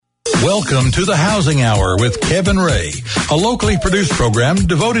Welcome to the Housing Hour with Kevin Ray, a locally produced program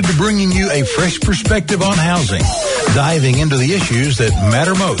devoted to bringing you a fresh perspective on housing, diving into the issues that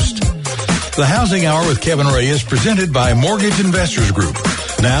matter most. The Housing Hour with Kevin Ray is presented by Mortgage Investors Group.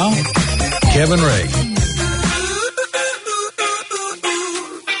 Now, Kevin Ray.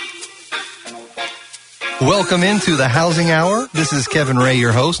 Welcome into the Housing Hour. This is Kevin Ray,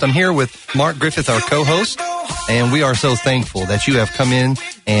 your host. I'm here with Mark Griffith, our co-host, and we are so thankful that you have come in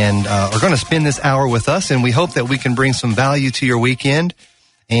and are going to spend this hour with us, and we hope that we can bring some value to your weekend.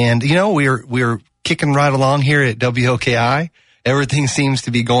 And, you know, we're kicking right along here at WOKI. Everything seems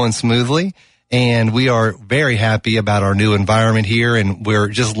to be going smoothly, and we are very happy about our new environment here, and we're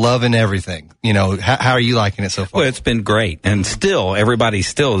just loving everything. You know, how are you liking it so far? Well, it's been great, and still, everybody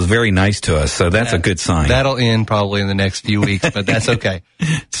still is very nice to us, so that's a good sign. That'll end probably in the next few weeks, but that's okay.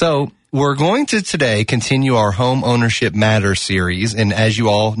 So we're going to today continue our Home Ownership Matters series, and as you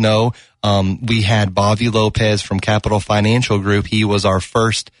all know, we had Bobby Lopez from Capital Financial Group. He was our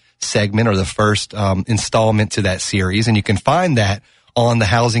first segment or the first installment to that series, and you can find that on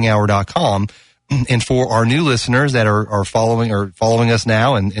thehousinghour.com. And for our new listeners that are following us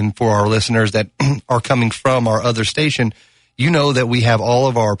now, and for our listeners that are coming from our other station, you know that we have all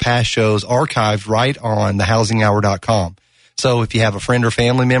of our past shows archived right on thehousinghour.com. So if you have a friend or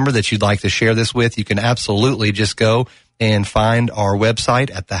family member that you'd like to share this with, you can absolutely just go and find our website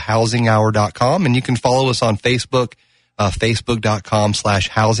at thehousinghour.com, and you can follow us on Facebook,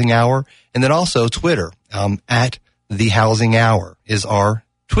 facebook.com/housinghour, and then also Twitter, at The Housing Hour is our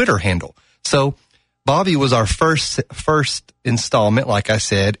Twitter handle. So Bobby was our first installment, like I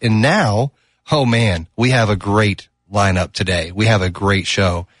said, and now, oh man, we have a great lineup today. We have a great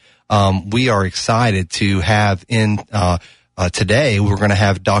show. We are excited to have in today, we're going to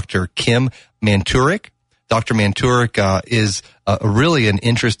have Dr. Kim Manturuk. Dr. Manturuk is really an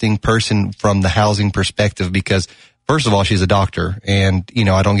interesting person from the housing perspective because, first of all, she's a doctor, and, you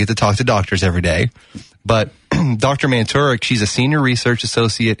know, I don't get to talk to doctors every day. But Dr. Manturuk, she's a senior research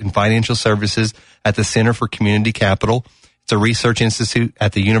associate in financial services at the Center for Community Capital. It's a research institute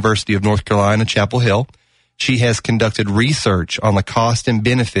at the University of North Carolina, Chapel Hill. She has conducted research on the cost and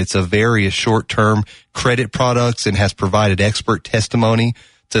benefits of various short-term credit products and has provided expert testimony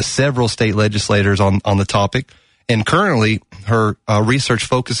to several state legislators on the topic. And currently, her research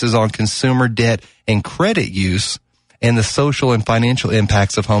focuses on consumer debt and credit use and the social and financial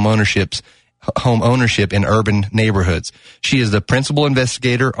impacts of home ownership in urban neighborhoods. She is the principal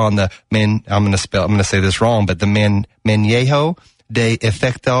investigator on the I'm going to say this wrong, but the Manejo de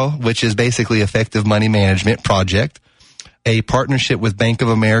Efecto, which is basically effective money management project, a partnership with Bank of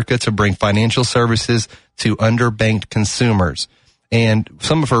America to bring financial services to underbanked consumers. And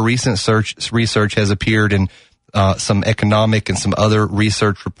some of her recent research has appeared in some economic and some other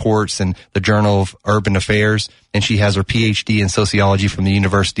research reports in the Journal of Urban Affairs, and she has her PhD in sociology from the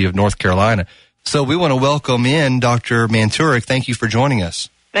University of North Carolina. So we want to welcome in Dr. Manturuk. Thank you for joining us.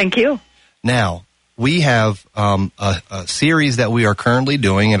 Thank you. Now, we have a series that we are currently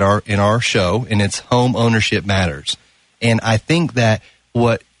doing in our show, and it's Home Ownership Matters. And I think that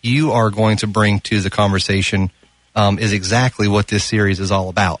what you are going to bring to the conversation is exactly what this series is all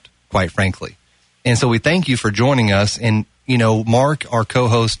about, quite frankly. And so we thank you for joining us. And, you know, Mark, our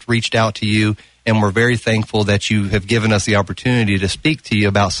co-host, reached out to you, and we're very thankful that you have given us the opportunity to speak to you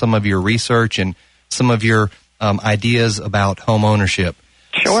about some of your research and some of your ideas about home ownership.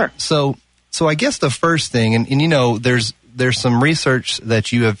 Sure. So I guess the first thing, and you know, there's some research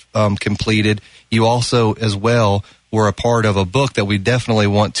that you have completed. You also, as well, were a part of a book that we definitely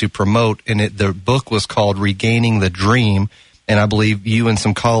want to promote, and the book was called Regaining the Dream. And I believe you and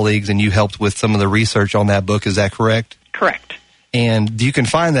some colleagues, and you helped with some of the research on that book. Is that correct? Correct. And you can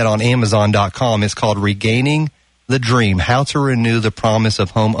find that on Amazon.com. It's called Regaining the Dream, How to Renew the Promise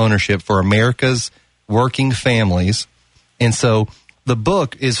of Home Ownership for America's Working Families. And so the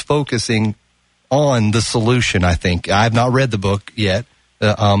book is focusing on the solution, I think. I have not read the book yet,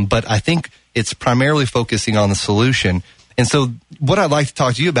 but I think it's primarily focusing on the solution. And so what I'd like to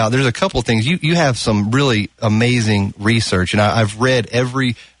talk to you about, there's a couple of things. You have some really amazing research, and I've read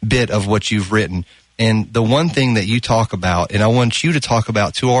every bit of what you've written. And the one thing that you talk about, and I want you to talk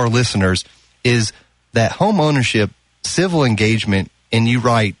about to our listeners, is that home ownership, civil engagement, and you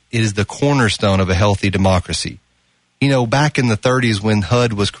write, it is the cornerstone of a healthy democracy. You know, back in the 30s when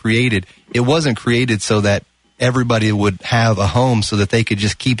HUD was created, it wasn't created so that everybody would have a home so that they could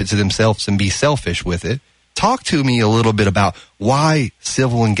just keep it to themselves and be selfish with it. Talk to me a little bit about why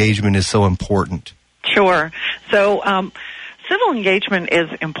civil engagement is so important. Sure. So civil engagement is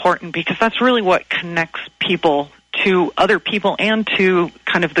important because that's really what connects people to other people and to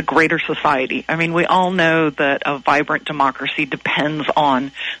kind of the greater society. I mean, we all know that a vibrant democracy depends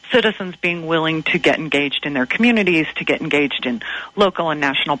on citizens being willing to get engaged in their communities, to get engaged in local and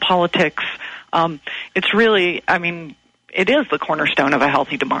national politics. It's really, I mean, it is the cornerstone of a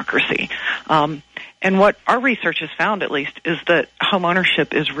healthy democracy. And what our research has found, at least, is that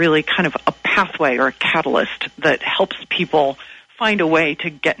homeownership is really kind of a pathway or a catalyst that helps people find a way to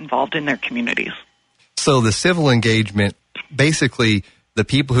get involved in their communities. So the civil engagement, basically the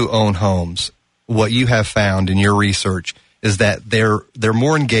people who own homes, what you have found in your research is that they're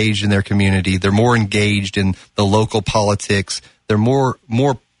more engaged in their community, they're more engaged in the local politics, they're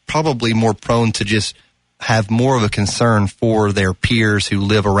probably more prone to just have more of a concern for their peers who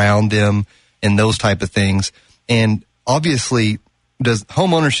live around them and those type of things. And obviously, does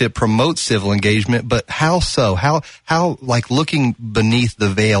homeownership promote civil engagement? But how so? How like looking beneath the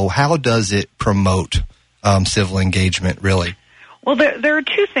veil, how does it promote civil engagement, really? Well, there are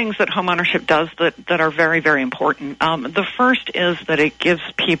two things that homeownership does that are very, very important. The first is that it gives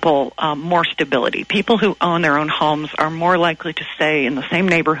people more stability. People who own their own homes are more likely to stay in the same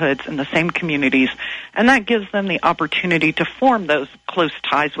neighborhoods, in the same communities, and that gives them the opportunity to form those close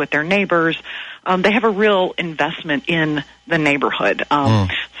ties with their neighbors. They have a real investment in the neighborhood.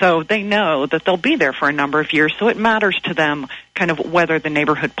 So they know that they'll be there for a number of years, so it matters to them kind of whether the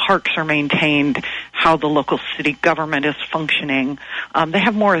neighborhood parks are maintained, how the local city government is functioning. They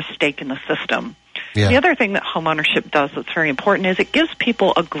have more at stake in the system. Yeah. The other thing that homeownership does that's very important is it gives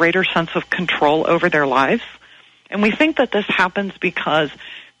people a greater sense of control over their lives. And we think that this happens because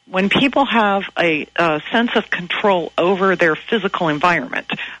when people have a sense of control over their physical environment,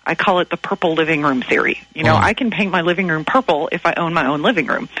 I call it the purple living room theory. You know, I can paint my living room purple if I own my own living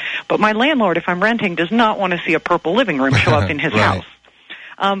room. But my landlord, if I'm renting, does not want to see a purple living room show up in his house.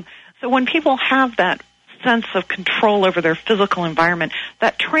 So when people have that sense of control over their physical environment,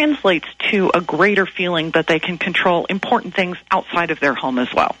 that translates to a greater feeling that they can control important things outside of their home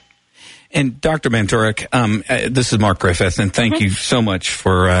as well. And Dr. Manturuk, this is Mark Griffith, and thank you so much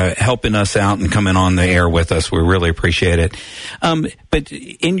for helping us out and coming on the air with us. We really appreciate it. But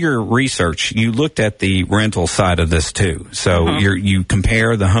in your research, you looked at the rental side of this too. So you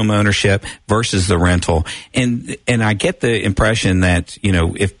compare the home ownership versus the rental, and I get the impression that, you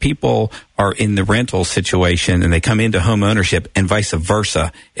know, if people are in the rental situation and they come into home ownership and vice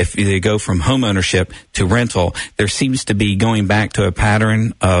versa, if they go from home ownership to rental, there seems to be going back to a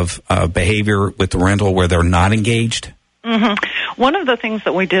pattern of behavior with the rental where they're not engaged. One of the things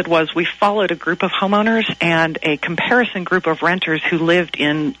that we did was we followed a group of homeowners and a comparison group of renters who lived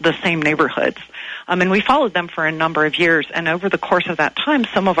in the same neighborhoods. And we followed them for a number of years, and over the course of that time,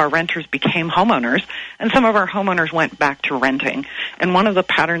 some of our renters became homeowners, and some of our homeowners went back to renting. And one of the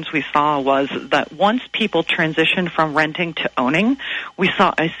patterns we saw was that once people transitioned from renting to owning, we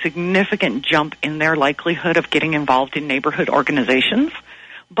saw a significant jump in their likelihood of getting involved in neighborhood organizations.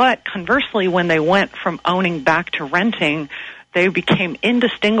 But conversely, when they went from owning back to renting, they became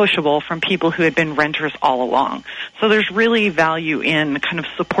indistinguishable from people who had been renters all along. So there's really value in kind of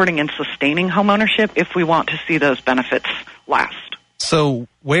supporting and sustaining homeownership if we want to see those benefits last. So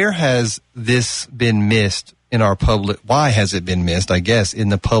where has this been missed in our public? Why has it been missed, I guess, in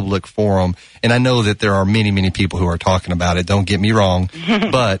the public forum? And I know that there are many, many people who are talking about it. Don't get me wrong.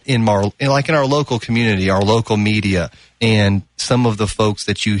 But in our local community, our local media, and some of the folks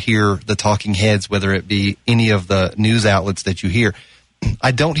that you hear, the talking heads, whether it be any of the news outlets that you hear, I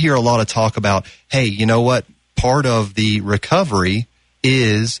don't hear a lot of talk about, hey, you know what? Part of the recovery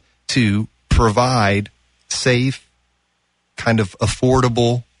is to provide safe, kind of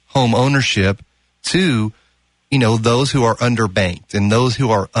affordable home ownership to, you know, those who are underbanked and those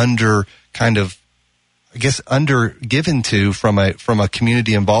who are under kind of, I guess, under given to from a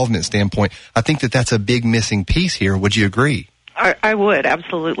community involvement standpoint. I think that that's a big missing piece here. Would you agree? I would,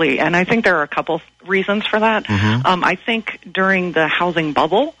 absolutely. And I think there are a couple reasons for that. I think during the housing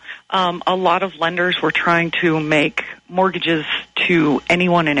bubble, a lot of lenders were trying to make mortgages to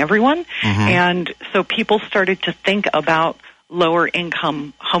anyone and everyone. And so people started to think about lower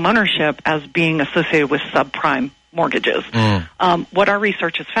income homeownership as being associated with subprime mortgages. What our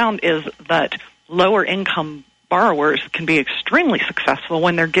research has found is that lower income borrowers can be extremely successful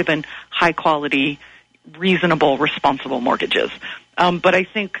when they're given high quality, reasonable, responsible mortgages. But I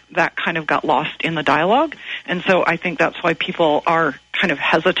think that kind of got lost in the dialogue. And so I think that's why people are kind of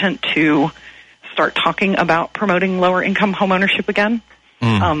hesitant to start talking about promoting lower income homeownership again.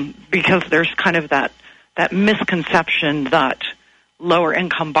 Because there's kind of that misconception that lower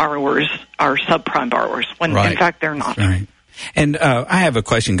income borrowers are subprime borrowers when in fact they're not. Right. And I have a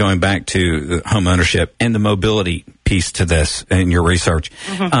question going back to home ownership and the mobility piece to this in your research.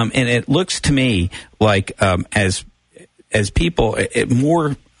 Mm-hmm. And it looks to me like as people,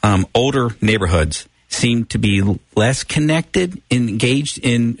 more older neighborhoods seem to be less connected, engaged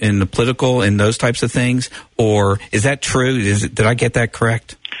in the political and those types of things. Or is that true? Did I get that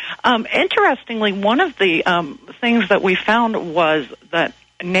correct? Interestingly, one of the things that we found was that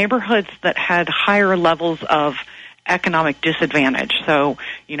neighborhoods that had higher levels of economic disadvantage, so,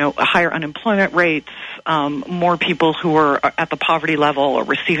 higher unemployment rates, more people who were at the poverty level or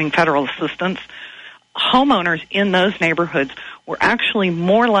receiving federal assistance, homeowners in those neighborhoods were actually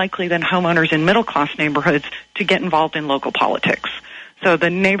more likely than homeowners in middle-class neighborhoods to get involved in local politics. So the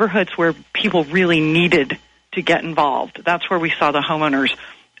neighborhoods where people really needed to get involved, that's where we saw the homeowners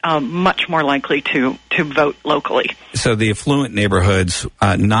much more likely to vote locally. So the affluent neighborhoods,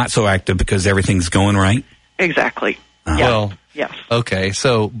 not so active because everything's going right? Exactly. Well, yes. Okay.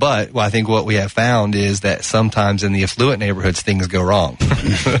 So, but I think what we have found is that sometimes in the affluent neighborhoods, things go wrong.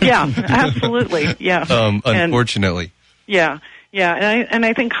 Yeah, absolutely. Yeah. Unfortunately. Yeah. And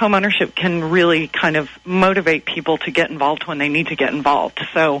I think homeownership can really kind of motivate people to get involved when they need to get involved.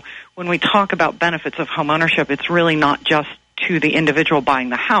 So when we talk about benefits of homeownership, it's really not just to the individual buying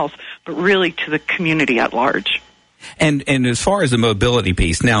the house, but really to the community at large. And as far as the mobility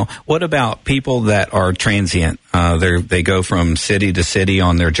piece, now, what about people that are transient? They go from city to city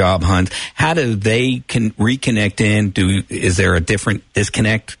on their job hunts. How do they reconnect in? Is there a different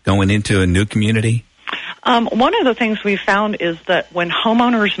disconnect going into a new community? One of the things we found is that when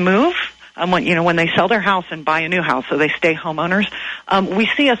homeowners move, when they sell their house and buy a new house, so they stay homeowners, we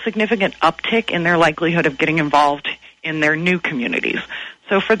see a significant uptick in their likelihood of getting involved in their new communities.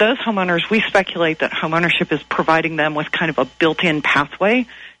 So for those homeowners, we speculate that homeownership is providing them with kind of a built-in pathway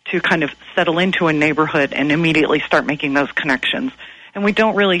to kind of settle into a neighborhood and immediately start making those connections. And we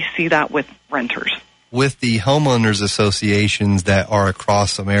don't really see that with renters. With the homeowners associations that are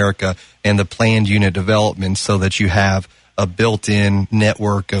across America and the planned unit development, so that you have a built-in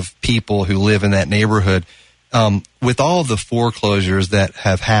network of people who live in that neighborhood, with all the foreclosures that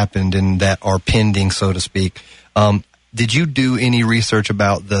have happened and that are pending, so to speak, did you do any research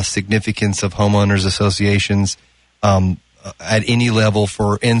about the significance of homeowners associations at any level?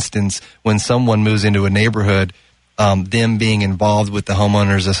 For instance, when someone moves into a neighborhood, them being involved with the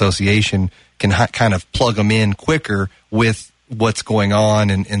homeowners association can kind of plug them in quicker with what's going on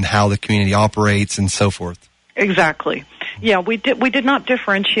and how the community operates and so forth. Exactly. Yeah, we did not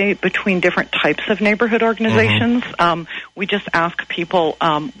differentiate between different types of neighborhood organizations. Mm-hmm. We just asked people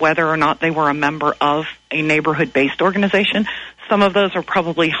whether or not they were a member of a neighborhood-based organization. Some of those are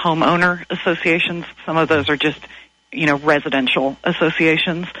probably homeowner associations. Some of those are just, residential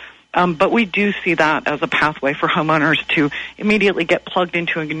associations. But we do see that as a pathway for homeowners to immediately get plugged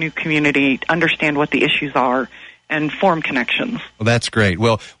into a new community, understand what the issues are, and form connections. Well, that's great.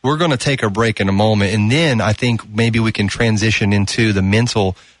 Well, we're going to take a break in a moment, and then I think maybe we can transition into the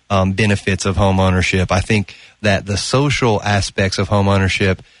mental benefits of home ownership. I think that the social aspects of home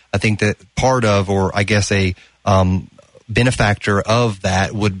ownership, I think that part of, or I guess a benefactor of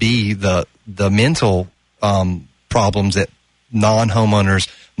that would be the mental problems that non-homeowners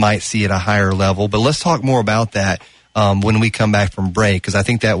might see at a higher level. But let's talk more about that when we come back from break, because I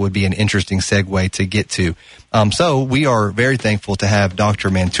think that would be an interesting segue to get to. So we are very thankful to have Dr.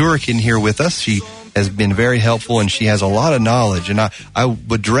 Manturuk in here with us. She has been very helpful, and she has a lot of knowledge. And I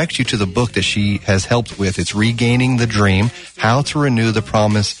would direct you to the book that she has helped with. It's Regaining the Dream, How to Renew the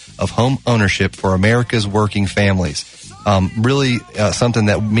Promise of Home Ownership for America's Working Families. Really something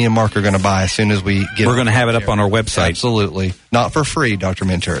that me and Mark are going to buy as soon as we get. We're going to have it up on our website. Absolutely. Not for free, Dr.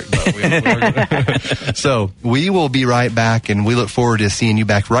 Manturuk. But so we will be right back, and we look forward to seeing you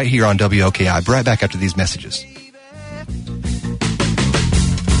back right here on WOKI. Right back after these messages.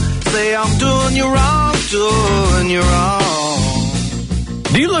 Say I'm doing you wrong, doing you wrong.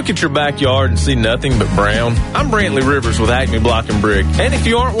 Do you look at your backyard and see nothing but brown? I'm Brantley Rivers with Acme Block and Brick. And if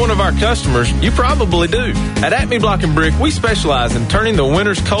you aren't one of our customers, you probably do. At Acme Block and Brick, we specialize in turning the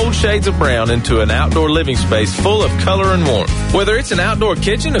winter's cold shades of brown into an outdoor living space full of color and warmth. Whether it's an outdoor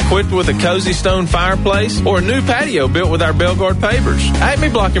kitchen equipped with a cozy stone fireplace or a new patio built with our Belgard pavers, Acme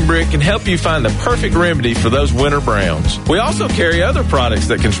Block and Brick can help you find the perfect remedy for those winter browns. We also carry other products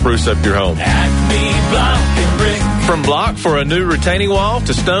that can spruce up your home. Acme Block and Brick. From block for a new retaining wall, asphalt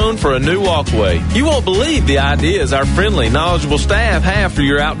to stone for a new walkway. You won't believe the ideas our friendly, knowledgeable staff have for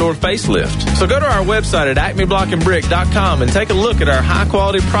your outdoor facelift. So go to our website at acmeblockandbrick.com and take a look at our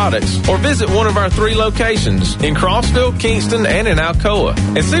high-quality products, or visit one of our 3 locations in Crossville, Kingston, and in Alcoa,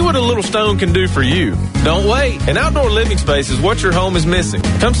 and see what a little stone can do for you. Don't wait. An outdoor living space is what your home is missing.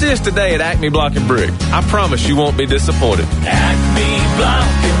 Come see us today at Acme Block and Brick. I promise you won't be disappointed. Acme Block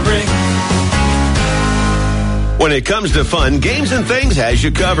and Brick. When it comes to fun, Games and Things has you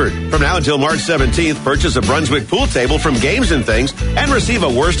covered. From now until March 17th, purchase a Brunswick pool table from Games and Things and receive a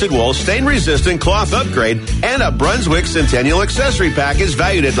worsted wool stain-resistant cloth upgrade and a Brunswick Centennial accessory package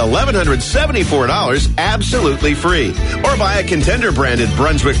valued at $1,174 absolutely free. Or buy a Contender-branded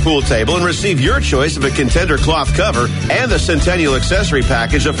Brunswick pool table and receive your choice of a Contender cloth cover and the Centennial accessory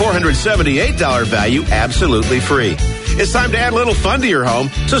package of $478 value absolutely free. It's time to add a little fun to your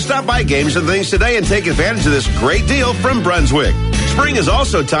home, so stop by Games and Things today and take advantage of this great deal from Brunswick. Spring is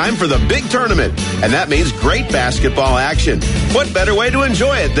also time for the big tournament, and that means great basketball action. What better way to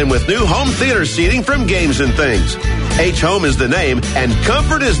enjoy it than with new home theater seating from Games and Things? H Home is the name, and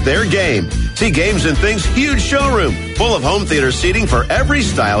comfort is their game. See Games and Things' huge showroom, full of home theater seating for every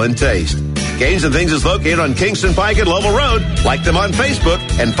style and taste. Games and Things is located on Kingston Pike and Lovell Road. Like them on Facebook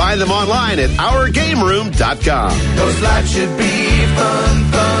and find them online at OurGameRoom.com. Those lights should be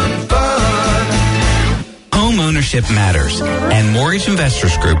fun, fun, fun. Home ownership matters, and Mortgage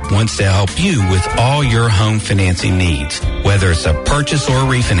Investors Group wants to help you with all your home financing needs. Whether it's a purchase or a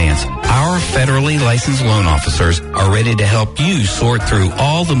refinance, our federally licensed loan officers are ready to help you sort through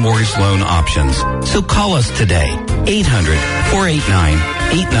all the mortgage loan options. So call us today,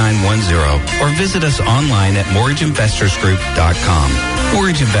 800-489-8910, or visit us online at mortgageinvestorsgroup.com.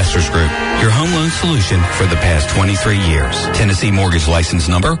 Mortgage Investors Group, your home loan solution for the past 23 years. Tennessee Mortgage License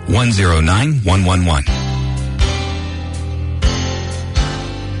Number 109111.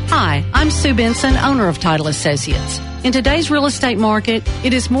 Hi, I'm Sue Benson, owner of Title Associates. In today's real estate market,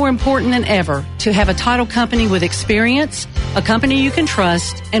 it is more important than ever to have a title company with experience, a company you can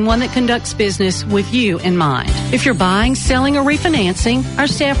trust, and one that conducts business with you in mind. If you're buying, selling, or refinancing, our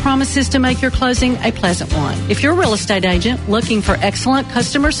staff promises to make your closing a pleasant one. If you're a real estate agent looking for excellent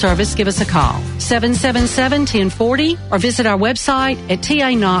customer service, give us a call, 777-1040, or visit our website at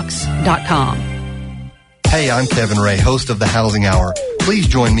tanox.com. Hey, I'm Kevin Ray, host of The Housing Hour. Please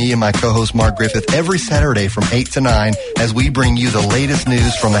join me and my co-host Mark Griffith every Saturday from 8 to 9 as we bring you the latest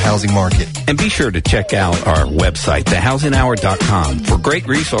news from the housing market. And be sure to check out our website, thehousinghour.com, for great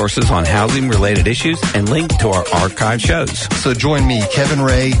resources on housing-related issues and link to our archive shows. So join me, Kevin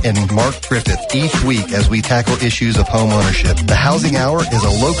Ray, and Mark Griffith each week as we tackle issues of home ownership. The Housing Hour is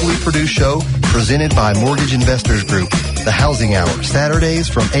a locally produced show presented by Mortgage Investors Group. The Housing Hour, Saturdays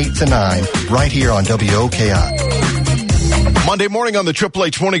from 8 to 9, right here on WOKI. Monday morning on the Triple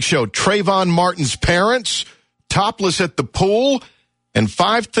H Morning Show, Trayvon Martin's parents, topless at the pool, and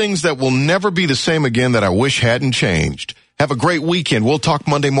 5 things that will never be the same again that I wish hadn't changed. Have a great weekend. We'll talk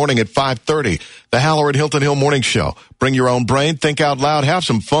Monday morning at 5:30. The Halloran Hilton Hill Morning Show. Bring your own brain, think out loud, have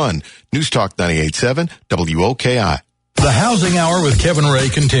some fun. News Talk 98.7 WOKI. The Housing Hour with Kevin Ray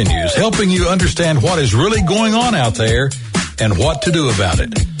continues, helping you understand what is really going on out there and what to do about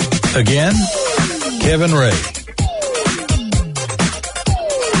it. Again, Kevin Ray.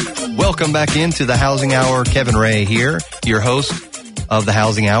 Welcome back into the Housing Hour. Kevin Ray here, your host of the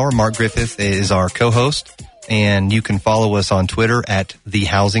Housing Hour. Mark Griffith is our co-host, and you can follow us on Twitter at The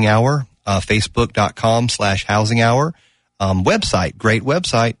Housing Hour, Facebook.com/Housing Hour, website, great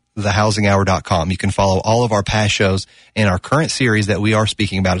website, thehousinghour.com. You can follow all of our past shows, and our current series that we are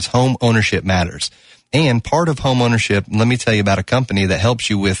speaking about is Home Ownership Matters. And part of home ownership, let me tell you about a company that helps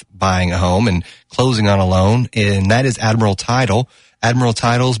you with buying a home and closing on a loan, and that is Admiral Title. Admiral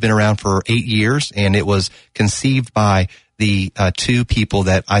Title's been around for 8 years, and it was conceived by the 2 people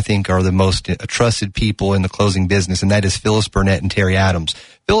that I think are the most trusted people in the closing business, and that is Phyllis Burnett and Terry Adams.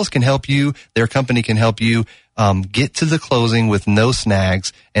 Phyllis can help you. Their company can help you get to the closing with no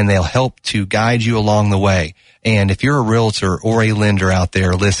snags, and they'll help to guide you along the way. And if you're a realtor or a lender out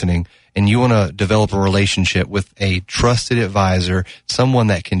there listening, and you want to develop a relationship with a trusted advisor, someone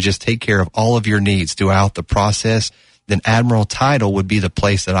that can just take care of all of your needs throughout the process, then Admiral Title would be the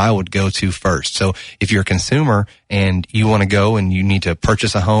place that I would go to first. So if you're a consumer and you want to go and you need to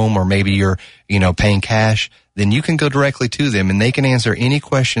purchase a home, or maybe you're, paying cash, then you can go directly to them and they can answer any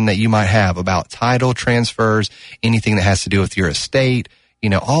question that you might have about title transfers, anything that has to do with your estate,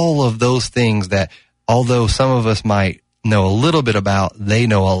 all of those things that, although some of us might know a little bit about, they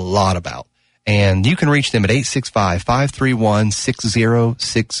know a lot about. And you can reach them at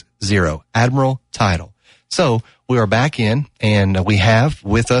 865-531-6060, Admiral Title. So we are back in, and we have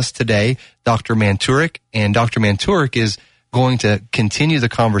with us today Dr. Manturuk, and Dr. Manturuk is going to continue the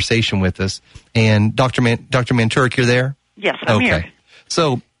conversation with us. And Dr. Manturuk, you're there? Yes, I'm here.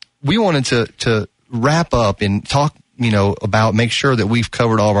 So we wanted to wrap up and talk, about make sure that we've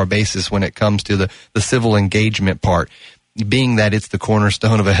covered all of our bases when it comes to the civil engagement part, being that it's the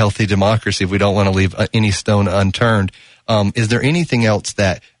cornerstone of a healthy democracy. We don't want to leave any stone unturned. Is there anything else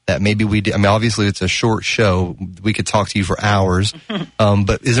that maybe we did? I mean, obviously it's a short show. We could talk to you for hours.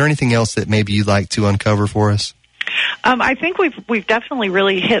 But is there anything else that maybe you'd like to uncover for us? I think we've definitely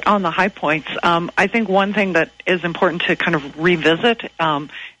really hit on the high points. I think one thing that is important to kind of revisit, and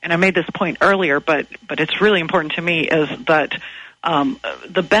I made this point earlier, but it's really important to me, is that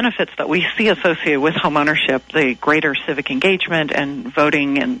the benefits that we see associated with homeownership, the greater civic engagement and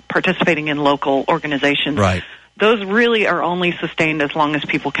voting and participating in local organizations, right, those really are only sustained as long as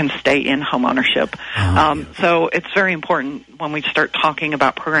people can stay in homeownership. So it's very important when we start talking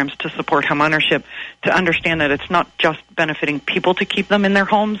about programs to support homeownership to understand that it's not just benefiting people to keep them in their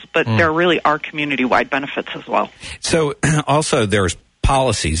homes, but there really are community-wide benefits as well. So also there's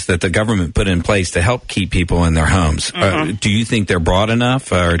policies that the government put in place to help keep people in their homes. Do you think they're broad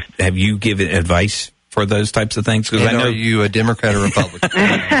enough, or have you given advice for those types of things? Because I know, are you a Democrat or Republican?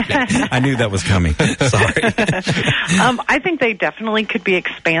 I knew that was coming. Sorry. I think they definitely could be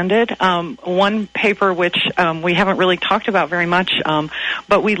expanded. One paper which we haven't really talked about very much,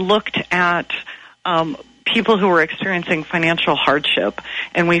 but we looked at people who were experiencing financial hardship,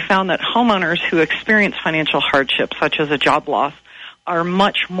 and we found that homeowners who experience financial hardship, such as a job loss, are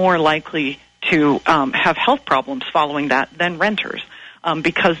much more likely to have health problems following that than renters.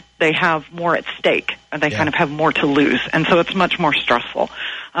 Because they have more at stake, and they kind of have more to lose, and so it's much more stressful.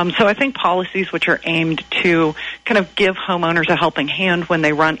 So I think policies which are aimed to kind of give homeowners a helping hand when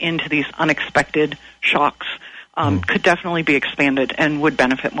they run into these unexpected shocks could definitely be expanded and would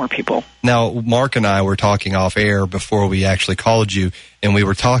benefit more people. Now, Mark and I were talking off air before we actually called you, and we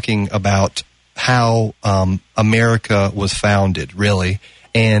were talking about how America was founded, really,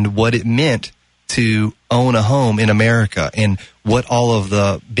 and what it meant to own a home in America and what all of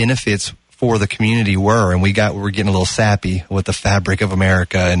the benefits for the community were. And we're getting a little sappy with the fabric of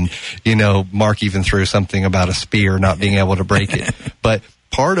America. And, Mark even threw something about a spear not being able to break it. But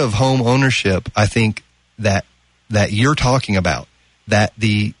part of home ownership, I think that you're talking about, that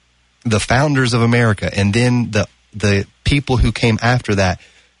the founders of America and then the people who came after that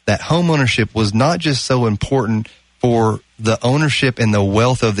home ownership was not just so important for the ownership and the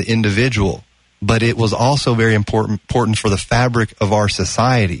wealth of the individual, but it was also very important for the fabric of our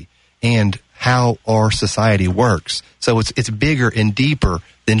society and how our society works. So it's bigger and deeper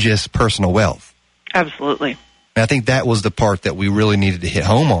than just personal wealth. Absolutely. And I think that was the part that we really needed to hit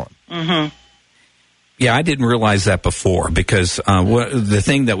home on. Mm-hmm. Yeah, I didn't realize that before, because the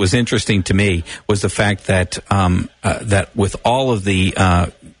thing that was interesting to me was the fact that that with all of the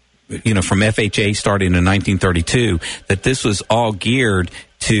from FHA starting in 1932, that this was all geared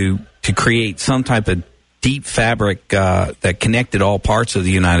to create some type of deep fabric that connected all parts of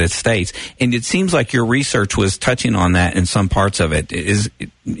the United States. And it seems like your research was touching on that in some parts of it. Is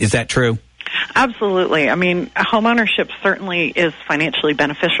that true? Absolutely. I mean, homeownership certainly is financially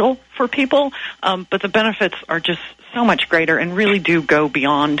beneficial for people, but the benefits are just so much greater and really do go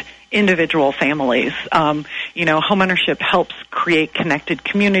beyond individual families. Homeownership helps create connected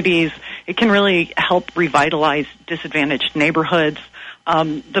communities. It can really help revitalize disadvantaged neighborhoods.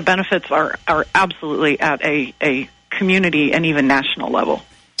 The benefits are absolutely at a community and even national level.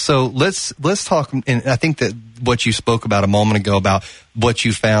 So let's talk, and I think that what you spoke about a moment ago about what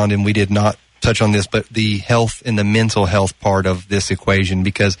you found, and we did not touch on this, but the health and the mental health part of this equation,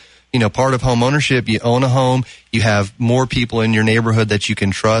 because, part of home ownership, you own a home, you have more people in your neighborhood that you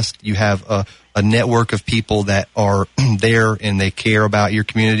can trust, you have a network of people that are there and they care about your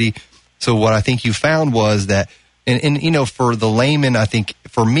community. So what I think you found was that, and for the layman, I think,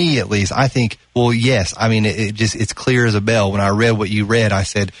 for me at least, I think, well, yes, I mean, it's clear as a bell. When I read what you read, I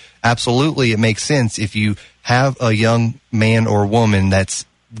said, absolutely, it makes sense. If you have a young man or woman that's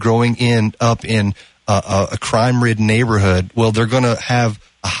growing up in a crime-ridden neighborhood, well, they're going to have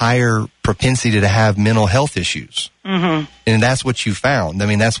a higher propensity to have mental health issues. Mm-hmm. And that's what you found. I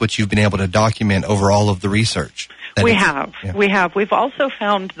mean, that's what you've been able to document over all of the research. We have. We've also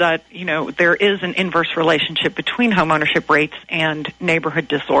found that, there is an inverse relationship between homeownership rates and neighborhood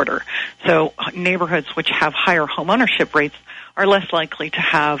disorder. So neighborhoods which have higher homeownership rates are less likely to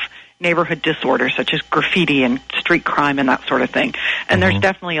have neighborhood disorders such as graffiti and street crime and that sort of thing. And there's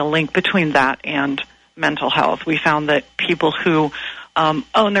definitely a link between that and mental health. We found that people who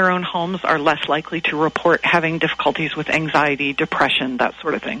own their own homes are less likely to report having difficulties with anxiety, depression, that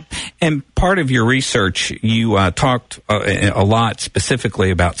sort of thing. And part of your research, you talked a lot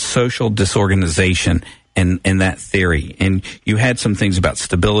specifically about social disorganization and that theory. And you had some things about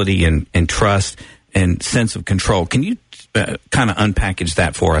stability and trust and sense of control. Can you kind of unpackage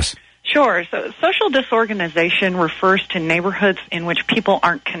that for us? Sure. So social disorganization refers to neighborhoods in which people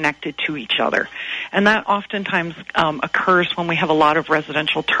aren't connected to each other. And that oftentimes occurs when we have a lot of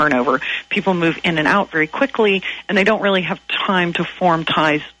residential turnover. People move in and out very quickly, and they don't really have time to form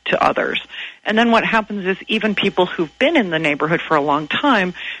ties to others. And then what happens is even people who've been in the neighborhood for a long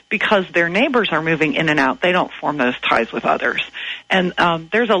time, because their neighbors are moving in and out, they don't form those ties with others. And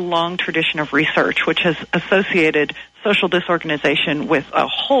there's a long tradition of research which has associated social disorganization with a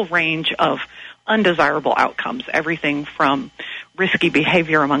whole range of undesirable outcomes, everything from risky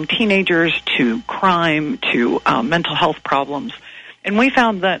behavior among teenagers to crime to mental health problems. And we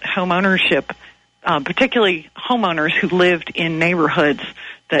found that homeownership, particularly homeowners who lived in neighborhoods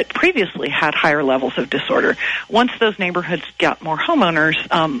that previously had higher levels of disorder, once those neighborhoods got more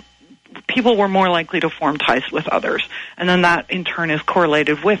homeowners, people were more likely to form ties with others. And then that, in turn, is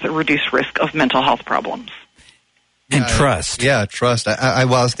correlated with a reduced risk of mental health problems. And trust. Yeah, trust. I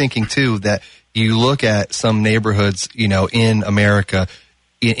was thinking, too, that you look at some neighborhoods, in America,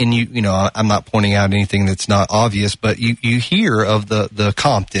 and I'm not pointing out anything that's not obvious, but you hear of the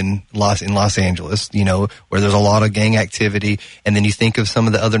Compton in Los Angeles, where there's a lot of gang activity, and then you think of some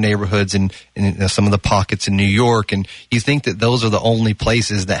of the other neighborhoods and some of the pockets in New York, and you think that those are the only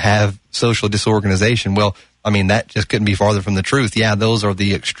places that have social disorganization. Well, I mean, that just couldn't be farther from the truth. Yeah, those are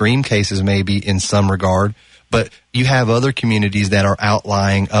the extreme cases maybe in some regard, but you have other communities that are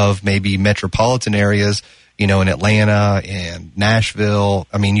outlying of maybe metropolitan areas, in Atlanta and Nashville.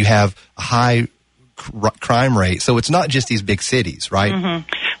 I mean, you have a high crime rate. So it's not just these big cities, right? Mm-hmm.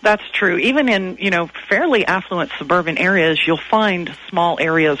 That's true. Even in, fairly affluent suburban areas, you'll find small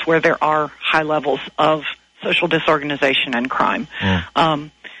areas where there are high levels of social disorganization and crime.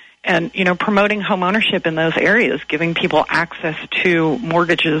 And, promoting home ownership in those areas, giving people access to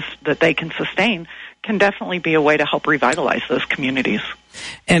mortgages that they can sustain, can definitely be a way to help revitalize those communities.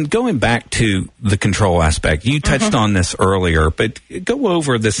 And going back to the control aspect, you touched on this earlier, but go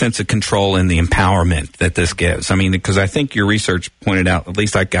over the sense of control and the empowerment that this gives. I mean, because I think your research pointed out, at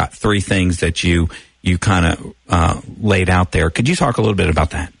least I got 3 things that you kind of laid out there. Could you talk a little bit about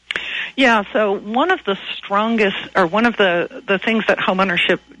that? Yeah, so one of the strongest, or one of the things that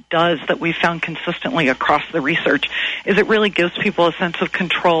homeownership does that we've found consistently across the research is it really gives people a sense of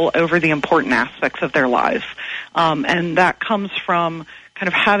control over the important aspects of their lives. And that comes from kind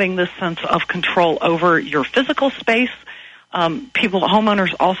of having this sense of control over your physical space.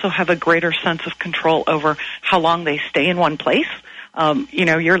 Homeowners also have a greater sense of control over how long they stay in one place.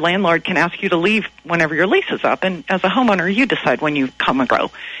 Your landlord can ask you to leave whenever your lease is up, and as a homeowner, you decide when you come and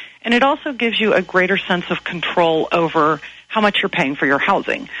go. And it also gives you a greater sense of control over how much you're paying for your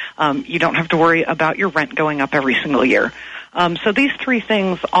housing. You don't have to worry about your rent going up every single year. So these 3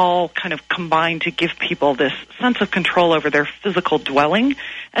 things all kind of combine to give people this sense of control over their physical dwelling.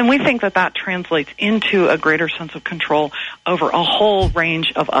 And we think that translates into a greater sense of control over a whole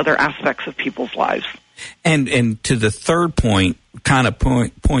range of other aspects of people's lives. And to the third point, kind of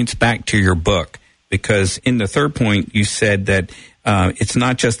points back to your book, because in the third point you said that it's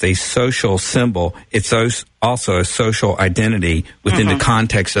not just a social symbol, it's also a social identity within the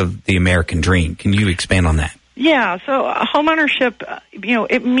context of the American dream. Can you expand on that? Yeah, so homeownership,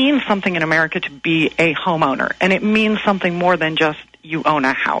 it means something in America to be a homeowner, and it means something more than just you own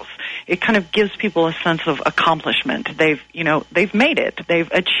a house. It kind of gives people a sense of accomplishment. They've made it.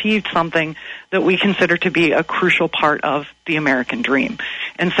 They've achieved something that we consider to be a crucial part of the American dream.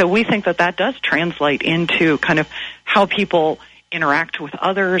 And so we think that does translate into kind of how people interact with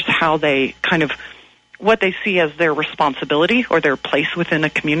others, how they kind of what they see as their responsibility or their place within a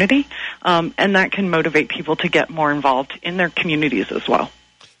community, and that can motivate people to get more involved in their communities as well.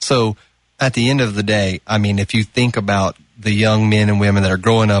 So at the end of the day, I mean, if you think about the young men and women that are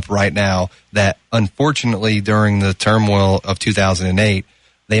growing up right now that unfortunately during the turmoil of 2008,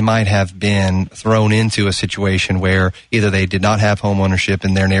 they might have been thrown into a situation where either they did not have home ownership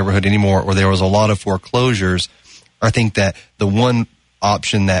in their neighborhood anymore or there was a lot of foreclosures. I think that the one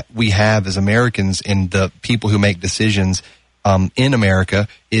option that we have as Americans and the people who make decisions in America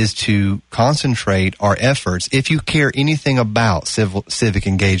is to concentrate our efforts. If you care anything about civic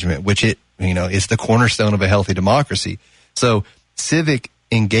engagement, which is the cornerstone of a healthy democracy. So civic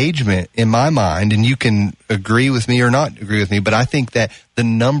engagement, in my mind, and you can agree with me or not agree with me, but I think that the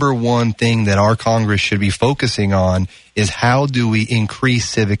number one thing that our Congress should be focusing on is how do we increase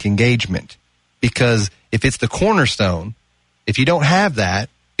civic engagement? Because if it's the cornerstone, if you don't have that,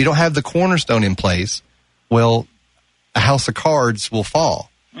 you don't have the cornerstone in place, well, a house of cards will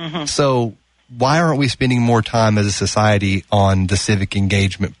fall. Mm-hmm. So why aren't we spending more time as a society on the civic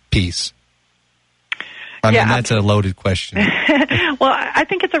engagement piece? I mean, that's a loaded question. Well, I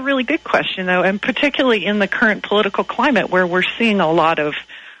think it's a really good question, though, and particularly in the current political climate where we're seeing a lot of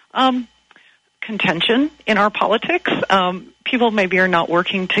contention in our politics. People maybe are not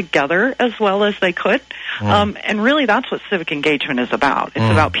working together as well as they could. And really that's what civic engagement is about.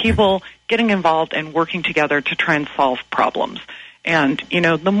 It's about people getting involved and working together to try and solve problems. And, you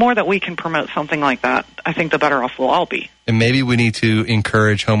know, the more that we can promote something like that, I think the better off we'll all be. And maybe we need to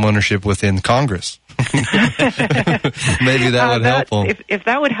encourage homeownership within Congress. Maybe that would help them. If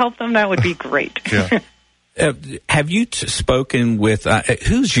that would help them, that would be great. Yeah. Have you spoken with,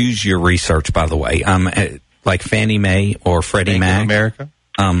 who's used your research, by the way? Like Fannie Mae or Freddie Mac? America?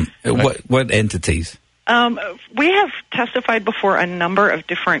 What entities? We have testified before a number of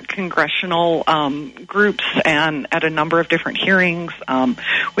different congressional groups and at a number of different hearings.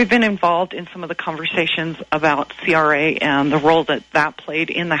 We've been involved in some of the conversations about CRA and the role that played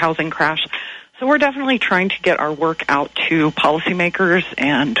in the housing crash. So we're definitely trying to get our work out to policymakers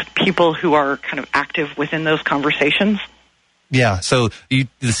and people who are kind of active within those conversations. Yeah, so the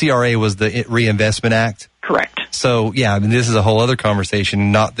CRA was the Reinvestment Act? Correct. So, yeah, I mean, this is a whole other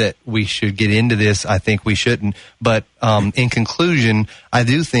conversation. Not that we should get into this. I think we shouldn't. But in conclusion, I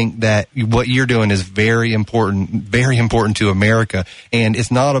do think that what you're doing is very important to America. And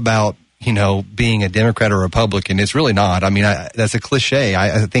it's not about, you know, being a Democrat or Republican. It's really not. I mean, that's a cliche.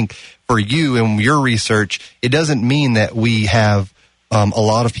 I think for you and your research, it doesn't mean that we have a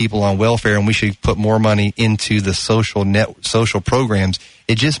lot of people on welfare and we should put more money into the social programs.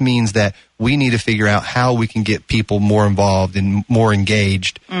 It just means that we need to figure out how we can get people more involved and more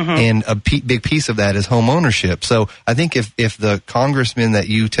engaged. And a big piece of that is home ownership. So I think if the congressmen that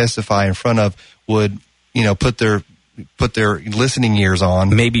you testify in front of would, you know, put their listening ears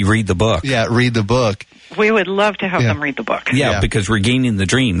on. Maybe read the book. Yeah, read the book. We would love to have them read the book. Yeah, because regaining the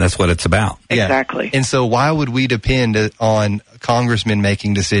dream, that's what it's about. Exactly. And so why would we depend on congressmen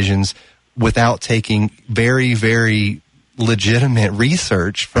making decisions without taking very, very legitimate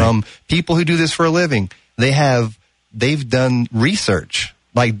research from people who do this for a living? They've done research,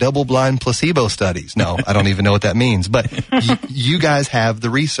 like double-blind placebo studies. No, I don't even know what that means. But you guys have the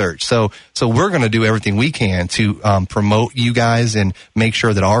research. So we're going to do everything we can to promote you guys and make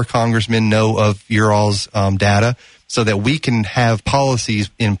sure that our congressmen know of your all's data so that we can have policies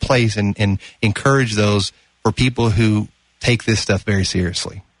in place and encourage those for people who take this stuff very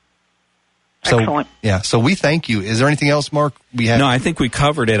seriously. Excellent. Yeah, so we thank you. Is there anything else, Mark? No, I think we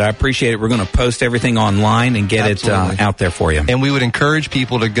covered it. I appreciate it. We're going to post everything online and get it out there for you. And we would encourage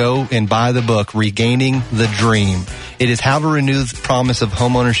people to go and buy the book, Regaining the Dream. It is How to Renew the Promise of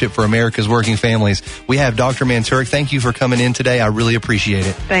Homeownership for America's Working Families. We have Dr. Manturuk. Thank you for coming in today. I really appreciate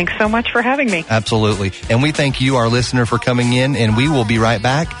it. Thanks so much for having me. Absolutely. And we thank you, our listener, for coming in. And we will be right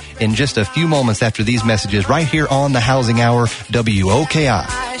back in just a few moments after these messages right here on the Housing Hour, WOKI.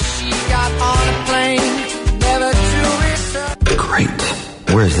 Great.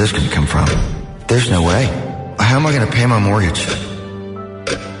 Where is this going to come from? There's no way. How am I going to pay my mortgage?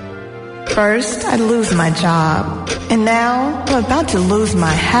 First, I lose my job. And now, I'm about to lose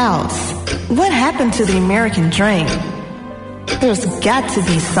my house. What happened to the American dream? There's got to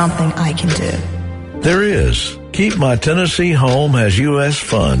be something I can do. There is. Keep My Tennessee Home has U.S.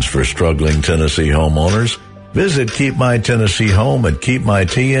 funds for struggling Tennessee homeowners. Visit Keep My Tennessee Home at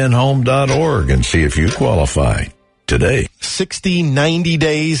keepmytnhome.org and see if you qualify today. 60, 90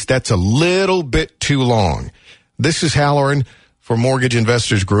 days, that's a little bit too long. This is Halloran for Mortgage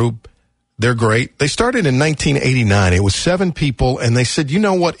Investors Group. They're great. They started in 1989. It was 7 people, and they said, you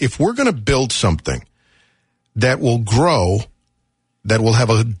know what, if we're going to build something that will grow, that will have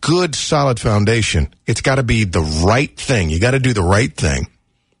a good, solid foundation, it's got to be the right thing. You got to do the right thing.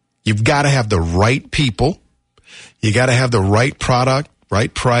 You've got to have the right people. You got to have the right product,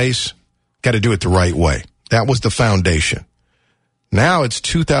 right price. Got to do it the right way. That was the foundation. Now it's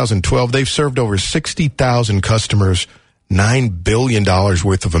 2012. They've served over 60,000 customers, $9 billion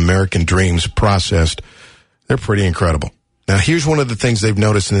worth of American dreams processed. They're pretty incredible. Now, here's one of the things they've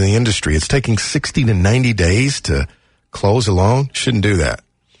noticed in the industry. It's taking 60 to 90 days to close a loan. Shouldn't do that.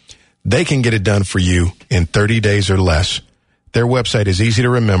 They can get it done for you in 30 days or less. Their website is easy to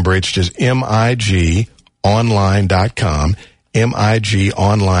remember. It's just migonline.com,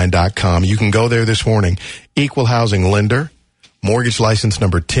 migonline.com. You can go there this morning. Equal housing lender, mortgage license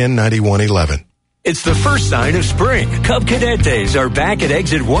number 109111. It's the first sign of spring. Cub Cadet Days are back at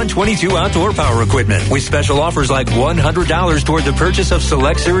Exit 122 Outdoor Power Equipment with special offers like $100 toward the purchase of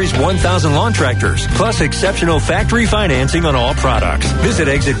Select Series 1000 lawn tractors, plus exceptional factory financing on all products. Visit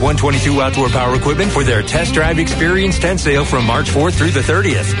Exit 122 Outdoor Power Equipment for their Test Drive Experience tent sale from March 4th through the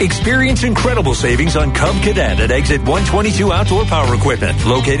 30th. Experience incredible savings on Cub Cadet at Exit 122 Outdoor Power Equipment,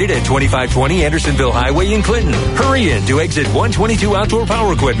 located at 2520 Andersonville Highway in Clinton. Hurry in to Exit 122 Outdoor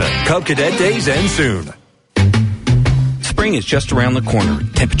Power Equipment. Cub Cadet Days ends soon. Spring is just around the corner.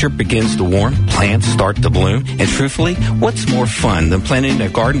 Temperature begins to warm, plants start to bloom, and truthfully, what's more fun than planting a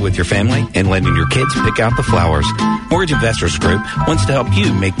garden with your family and letting your kids pick out the flowers? Mortgage Investors Group wants to help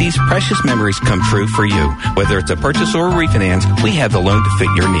you make these precious memories come true for you. Whether it's a purchase or a refinance, we have the loan to fit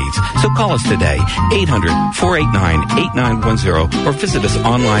your needs. So call us today, 800-489-8910, or visit us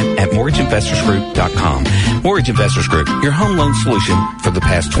online at mortgageinvestorsgroup.com. Mortgage Investors Group, your home loan solution for the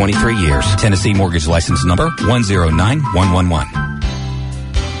past 23 years. Tennessee Mortgage License Number 109111.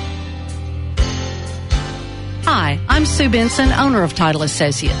 Hi, I'm Sue Benson, owner of Title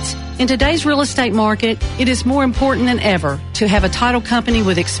Associates. In today's real estate market, it is more important than ever to have a title company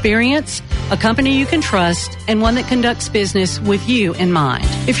with experience, a company you can trust, and one that conducts business with you in mind.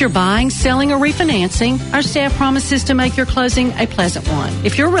 If you're buying, selling, or refinancing, our staff promises to make your closing a pleasant one.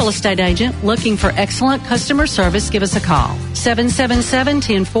 If you're a real estate agent looking for excellent customer service, give us a call,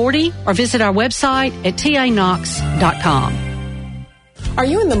 777-1040, or visit our website at tanox.com. Are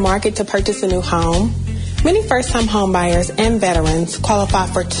you in the market to purchase a new home? Many first-time home buyers and veterans qualify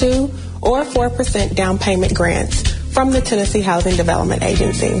for 2 or 4% down payment grants from the Tennessee Housing Development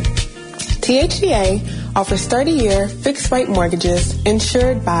Agency. THDA offers 30-year fixed-rate mortgages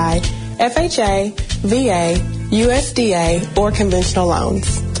insured by FHA, VA, USDA, or conventional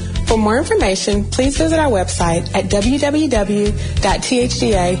loans. For more information, please visit our website at www.thdA.org.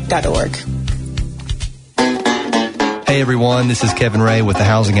 Hey everyone, this is Kevin Ray with the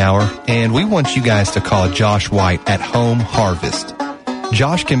Housing Hour, and we want you guys to call Josh White at Home Harvest.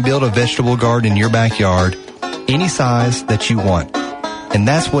 Josh can build a vegetable garden in your backyard any size that you want, and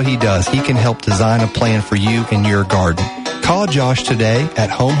that's what he does. He can help design a plan for you in your garden. Call Josh today at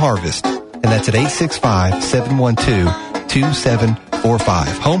Home Harvest, and that's at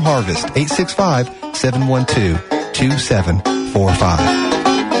 865-712-2745. Home Harvest, 865-712-2745.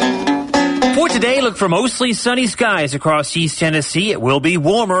 For today, look for mostly sunny skies across East Tennessee. It will be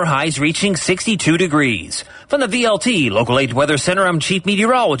warmer, highs reaching 62 degrees. From the VLT Local 8 Weather Center, I'm Chief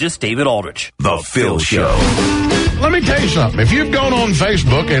Meteorologist David Aldrich. The Phil Show. Let me tell you something. If you've gone on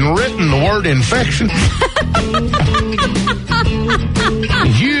Facebook and written the word infection,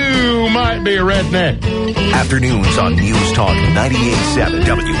 you might be a redneck. Afternoons on News Talk 98.7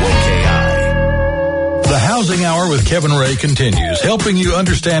 WOKI. The Housing Hour with Kevin Ray continues, helping you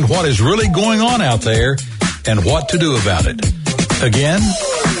understand what is really going on out there and what to do about it. Again,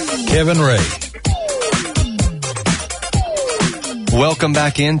 Kevin Ray. Welcome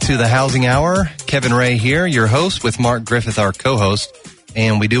back into the Housing Hour. Kevin Ray here, your host, with Mark Griffith, our co-host.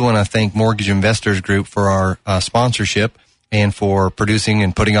 And we do want to thank Mortgage Investors Group for our sponsorship and for producing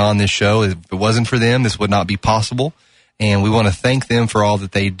and putting on this show. If it wasn't for them, this would not be possible. And we want to thank them for all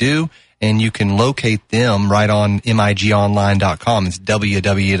that they do. And you can locate them right on migonline.com. It's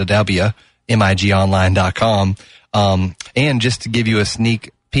www.migonline.com. And just to give you a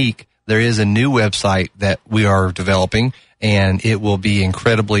sneak peek, there is a new website that we are developing, and it will be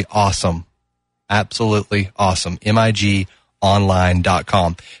incredibly awesome. Absolutely awesome. migonline.com.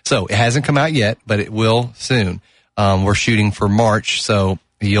 So it hasn't come out yet, but it will soon. We're shooting for March, so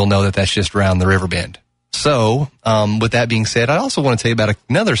you'll know that that's just around the river bend. So, with that being said, I also want to tell you about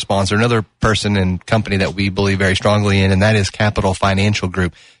another sponsor, another person and company that we believe very strongly in, and that is Capital Financial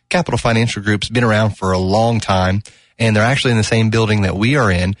Group. Capital Financial Group's been around for a long time, and they're actually in the same building that we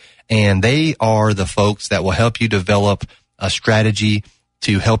are in, and they are the folks that will help you develop a strategy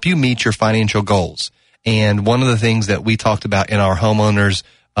to help you meet your financial goals. And one of the things that we talked about in our Home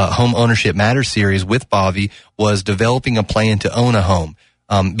Ownership Matters series with Bobby was developing a plan to own a home.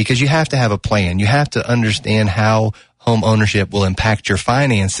 Because you have to have a plan. You have to understand how home ownership will impact your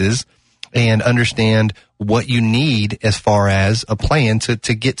finances and understand what you need as far as a plan to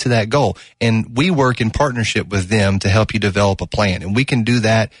get to that goal. And we work in partnership with them to help you develop a plan. And we can do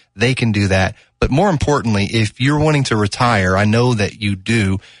that. They can do that. But more importantly, if you're wanting to retire, I know that you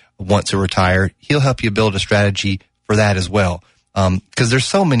do want to retire, he'll help you build a strategy for that as well. Because there's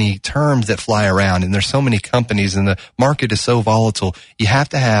so many terms that fly around and there's so many companies and the market is so volatile. You have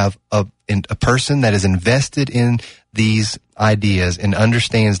to have a person that is invested in these ideas and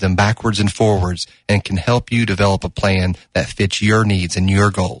understands them backwards and forwards and can help you develop a plan that fits your needs and your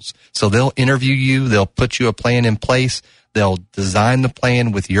goals. So they'll interview you, they'll put you a plan in place, they'll design the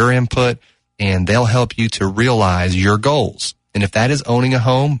plan with your input, and they'll help you to realize your goals. And if that is owning a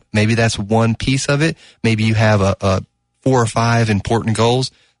home, maybe that's one piece of it. Maybe you have a 4 or 5 important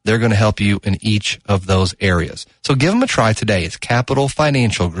goals. They're going to help you in each of those areas. So give them a try today. It's Capital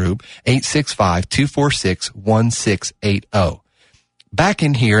Financial Group, 865-246-1680. Back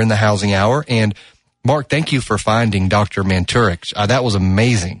in here in the Housing Hour, and Mark, thank you for finding Dr. Manturuk. That was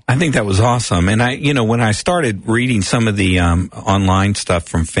amazing. I think that was awesome. And when I started reading some of the online stuff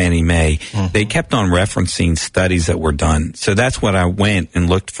from Fannie Mae, they kept on referencing studies that were done. So that's what I went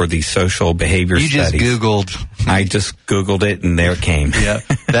and looked for these social behavior studies. You just Googled. I just Googled it, and there it came. Yeah,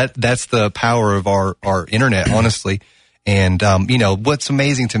 that's the power of our internet, honestly. And, what's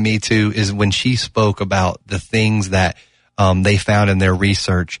amazing to me, too, is when she spoke about the things that they found in their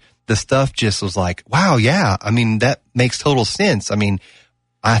research, the stuff just was like, wow, yeah. I mean, that makes total sense. I mean,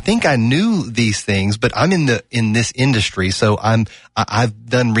 I think I knew these things, but I'm in this industry, so I've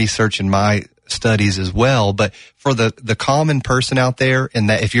done research in my studies as well. But for the common person out there, and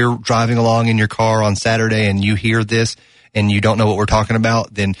that if you're driving along in your car on Saturday and you hear this and you don't know what we're talking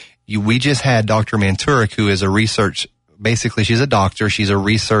about, then we just had Dr. Manturuk, who is basically she's a doctor. She's a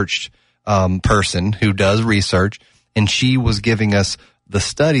research person who does research, and she was giving us the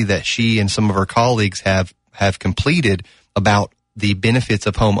study that she and some of her colleagues have completed about the benefits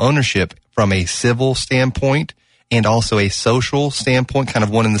of home ownership from a civil standpoint and also a social standpoint, kind of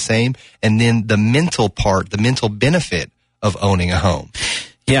one and the same, and then the mental part, the mental benefit of owning a home.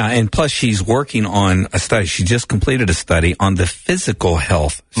 Yeah, and plus she's working on a study. She just completed a study on the physical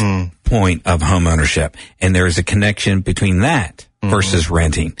health point of home ownership, and there is a connection between that versus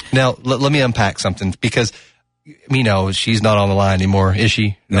renting. Now, let me unpack something, because she's not on the line anymore, is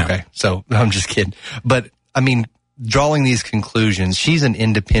she? No. Okay, so I'm just kidding. But, drawing these conclusions, she's an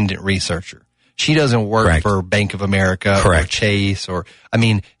independent researcher. She doesn't work for Bank of America or Chase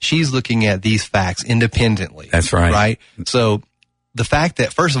she's looking at these facts independently. That's right. Right? So the fact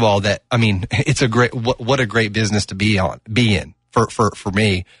that, first of all, it's a great, what a great business to be in. For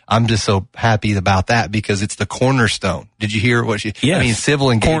me, I'm just so happy about that, because it's the cornerstone. Did you hear what she? Yes. Civil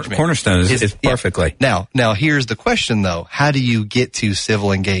engagement. Cornerstone is perfectly. Now here's the question though: how do you get to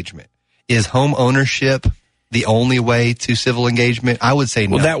civil engagement? Is home ownership the only way to civil engagement? I would say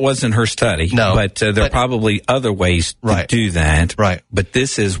no. Well, that wasn't her study. No, but there are probably other ways to do that. Right. But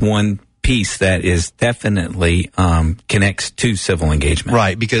this is one piece that is definitely connects to civil engagement.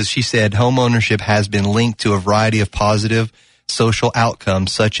 Right, because she said home ownership has been linked to a variety of positive social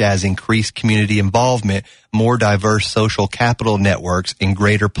outcomes, such as increased community involvement, more diverse social capital networks, and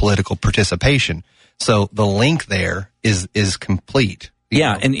greater political participation. So the link there is complete.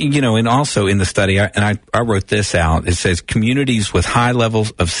 Yeah, and also in the study, I wrote this out. It says communities with high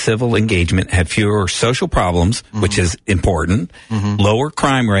levels of civil engagement have fewer social problems, which is important, lower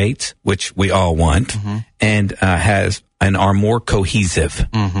crime rates, which we all want, and are more cohesive.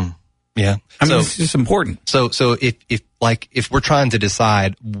 Yeah, it's just important. So if we're trying to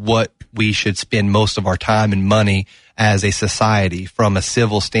decide what we should spend most of our time and money as a society from a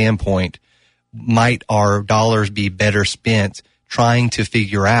civil standpoint, might our dollars be better spent trying to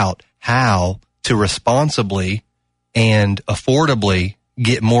figure out how to responsibly and affordably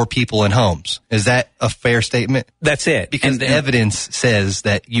get more people in homes? Is that a fair statement? That's it. Because the evidence says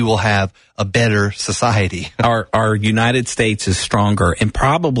that you will have a better society. Our United States is stronger, and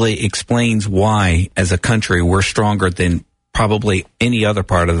probably explains why, as a country, we're stronger than probably any other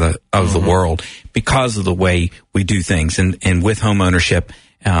part of the world, because of the way we do things. And with home ownership,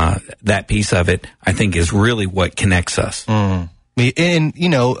 that piece of it, I think, is really what connects us. And,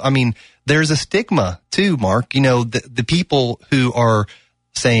 there's a stigma too, Mark. The people who are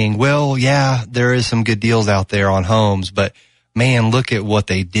saying, well, yeah, there is some good deals out there on homes, but man, look at what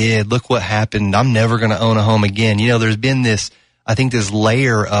they did. Look what happened. I'm never going to own a home again. There's been this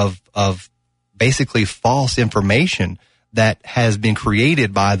layer of basically false information that has been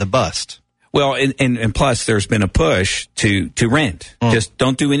created by the bust. Well, and plus there's been a push to rent. Just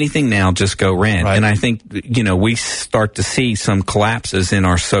don't do anything now, just go rent. Right. And I think, we start to see some collapses in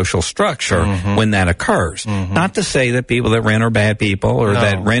our social structure when that occurs. Not to say that people that rent are bad people or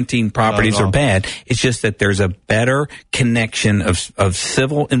that renting properties are bad. It's just that there's a better connection of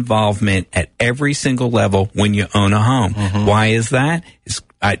civil involvement at every single level when you own a home. Why is that?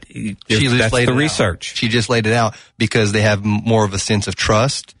 That's the research. She just laid it out because they have more of a sense of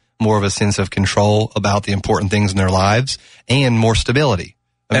trust, more of a sense of control about the important things in their lives, and more stability.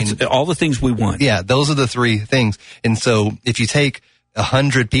 That's all the things we want. Yeah, those are the three things. And so if you take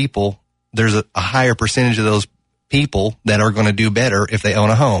 100 people, there's a higher percentage of those people that are going to do better if they own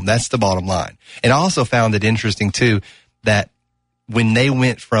a home. That's the bottom line. And I also found it interesting too that when they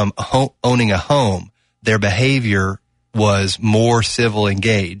went from owning a home, their behavior was more civil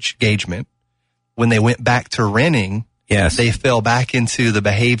engagement. When they went back to renting, yes, they fell back into the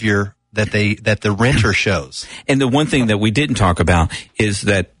behavior that the renter shows. And the one thing that we didn't talk about is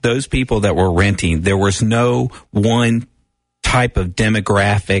that those people that were renting, there was no one type of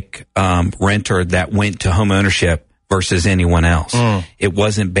demographic renter that went to home ownership versus anyone else. It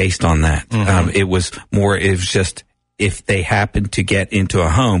wasn't based on that. It was just if they happened to get into a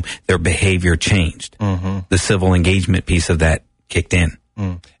home, their behavior changed. The civil engagement piece of that kicked in,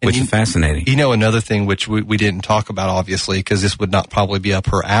 which is fascinating. You know, another thing which we didn't talk about, obviously, because this would not probably be up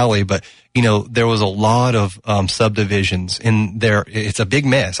her alley, but, you know, there was a lot of subdivisions in there. It's a big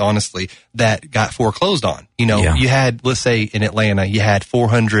mess, honestly, that got foreclosed on. You know, you had, let's say in Atlanta, you had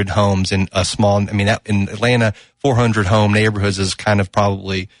 400 homes in a small, in Atlanta, 400 home neighborhoods is kind of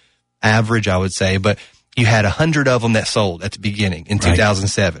probably average, I would say, but you had 100 of them that sold at the beginning in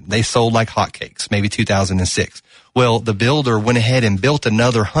 2007. They sold like hotcakes, maybe 2006. Well, the builder went ahead and built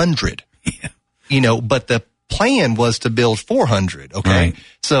another 100, you know, but the plan was to build 400. Okay. Right.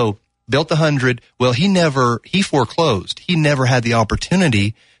 So built 100. Well, he foreclosed. He never had the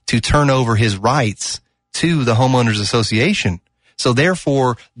opportunity to turn over his rights to the homeowners association. So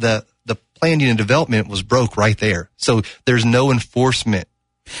therefore the planning and development was broke right there. So there's no enforcement.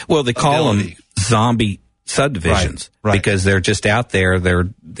 Well, they call them zombie subdivisions because they're just out there.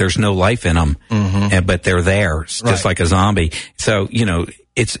 There's no life in them, but they're there just like a zombie. So, you know,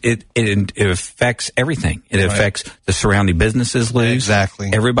 it affects everything. It affects the surrounding businesses lose. Exactly.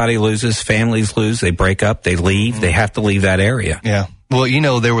 Everybody loses. Families lose. They break up. They leave. They have to leave that area. Yeah. Well, you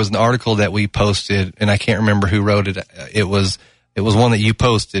know, there was an article that we posted, and I can't remember who wrote it. It was one that you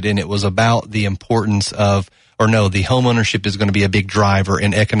posted, and it was about the importance of, the homeownership is going to be a big driver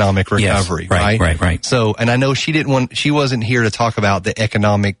in economic recovery, right? So, and I know she wasn't here to talk about the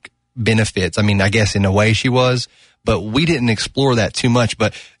economic benefits. I mean, I guess in a way she was, but we didn't explore that too much.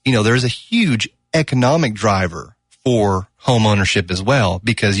 But, you know, there's a huge economic driver for homeownership as well,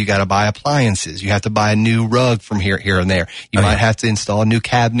 because you got to buy appliances. You have to buy a new rug from here and there. You might have to install new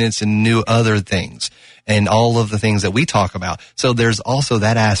cabinets and new other things, and all of the things that we talk about. So there's also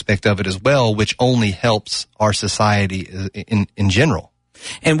that aspect of it as well, which only helps our society in general.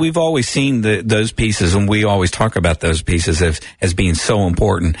 And we've always seen those pieces, and we always talk about those pieces as being so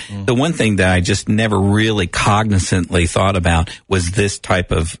important. The one thing that I just never really cognizantly thought about was this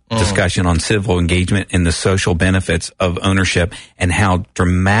type of discussion on civil engagement and the social benefits of ownership and how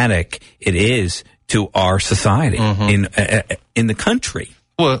dramatic it is to our society in the country.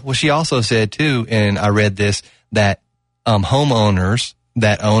 Well, she also said too, and I read this, that homeowners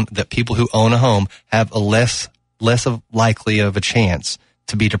that people who own a home have a less likely of a chance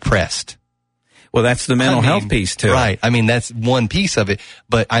to be depressed. Well, that's the mental health piece too. Right. I mean, that's one piece of it,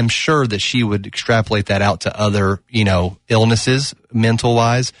 but I'm sure that she would extrapolate that out to other, you know, illnesses, mental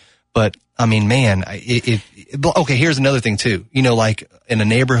wise. But I mean, man, okay, here's another thing too. You know, like in a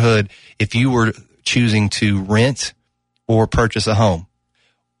neighborhood, if you were choosing to rent or purchase a home,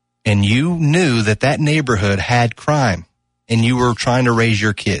 and you knew that neighborhood had crime, and you were trying to raise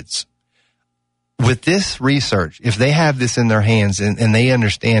your kids, with this research, if they have this in their hands and they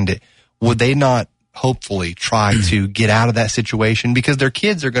understand it, would they not hopefully try to get out of that situation? Because their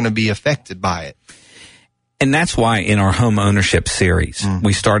kids are going to be affected by it. And that's why in our home ownership series,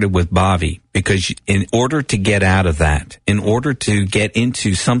 we started with Bobby, because in order to get out of that, in order to get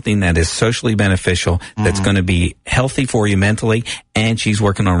into something that is socially beneficial, that's going to be healthy for you mentally, and she's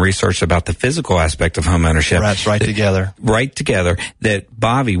working on research about the physical aspect of home ownership. That's right together. Right together. That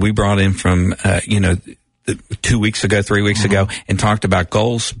Bobby, we brought in from, 2 weeks ago, 3 weeks ago, and talked about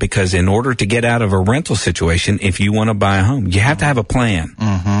goals, because in order to get out of a rental situation, if you want to buy a home, you have to have a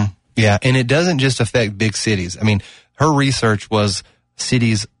plan. Yeah, and it doesn't just affect big cities. I mean, her research was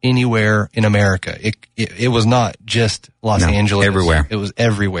cities anywhere in America. It was not just Los Angeles. Everywhere. It was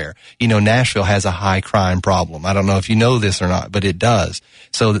everywhere. You know, Nashville has a high crime problem. I don't know if you know this or not, but it does.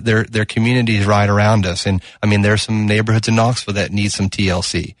 So their community is right around us. And I mean, there's some neighborhoods in Knoxville that need some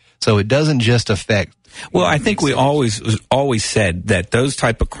TLC. So it doesn't just affect. Well, I think we always said that those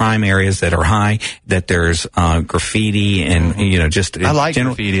type of crime areas that are high, that there's graffiti and just I like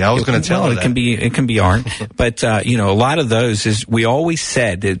graffiti. I was going to tell you that. It can be art, but a lot of those is we always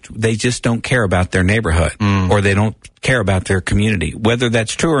said that they just don't care about their neighborhood or they don't care about their community. Whether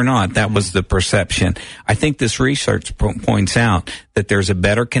that's true or not, that was the perception. I think this research points out that there's a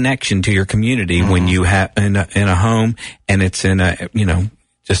better connection to your community when you have in a home, and it's in a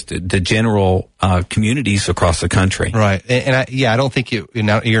just the general communities across the country. Right. And I don't think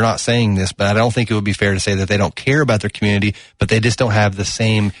you're not saying this, but I don't think it would be fair to say that they don't care about their community, but they just don't have the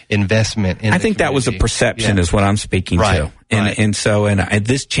same investment in I think that was a perception is what I'm speaking to. And so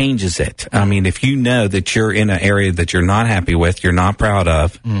this changes it. I mean, if you know that you're in an area that you're not happy with, you're not proud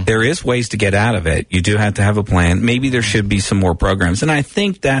of, there is ways to get out of it. You do have to have a plan. Maybe there should be some more programs. And I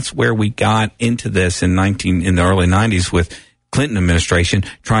think that's where we got into this in the early 90s with Clinton administration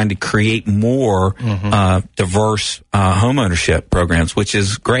trying to create more diverse homeownership programs, which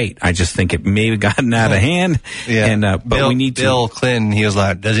is great. I just think it may have gotten out of hand. Yeah. And but we need Bill Clinton. He was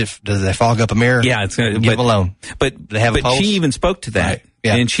like, "Does they fog up a mirror? Yeah, it's give them alone." But they have a pulse? She even spoke to that. Right.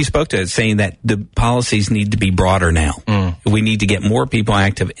 Yeah. And she spoke to it, saying that the policies need to be broader now. We need to get more people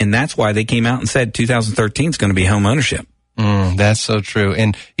active, and that's why they came out and said 2013 is going to be home ownership. That's so true.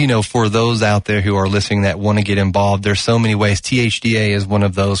 And, for those out there who are listening that want to get involved, there's so many ways. THDA is one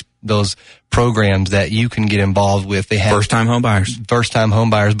of those programs that you can get involved with. They have first-time home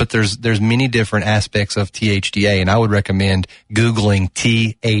buyers, but there's many different aspects of THDA, and I would recommend Googling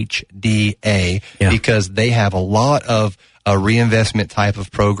THDA because they have a lot of reinvestment type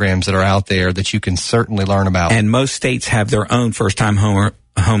of programs that are out there that you can certainly learn about. And most states have their own first-time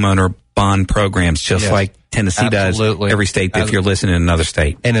homeowner bond programs, just like Tennessee does. Every state, if you're listening in another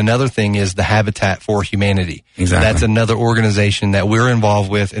state. And another thing is the Habitat for Humanity. Exactly. That's another organization that we're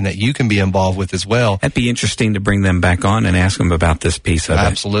involved with and that you can be involved with as well. That'd be interesting to bring them back on and ask them about this piece of it.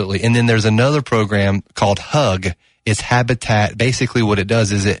 Absolutely. And then there's another program called HUG. It's Habitat. Basically what it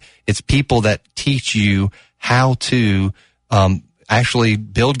does is it's people that teach you how to actually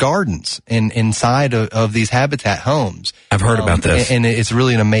build gardens inside of these Habitat homes. I've heard about this. And it's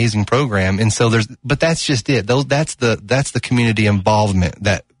really an amazing program. And so but that's just it. That's the community involvement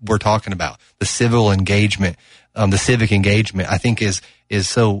that we're talking about. The civil engagement, the civic engagement, I think is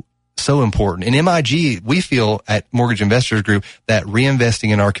so important. In MIG, we feel at Mortgage Investors Group that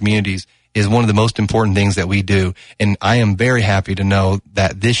reinvesting in our communities is one of the most important things that we do. And I am very happy to know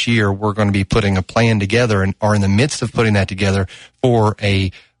that this year we're going to be putting a plan together and are in the midst of putting that together for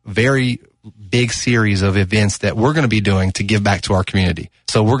a very big series of events that we're going to be doing to give back to our community.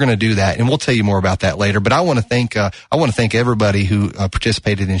 So we're going to do that, and we'll tell you more about that later. But I want to thank everybody who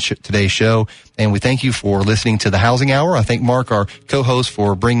participated in today's show, and we thank you for listening to the Housing Hour. I thank Mark, our co-host,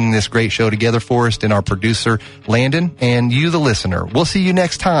 for bringing this great show together for us, and our producer Landon, and you, the listener. We'll see you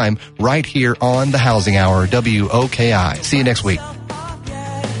next time right here on the Housing Hour, WOKI. See you next week.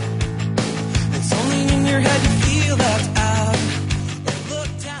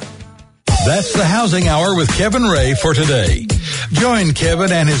 That's the Housing Hour with Kevin Ray for today. Join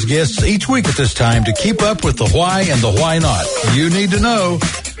Kevin and his guests each week at this time to keep up with the why and the why not. You need to know,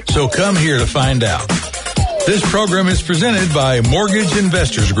 so come here to find out. This program is presented by Mortgage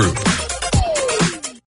Investors Group,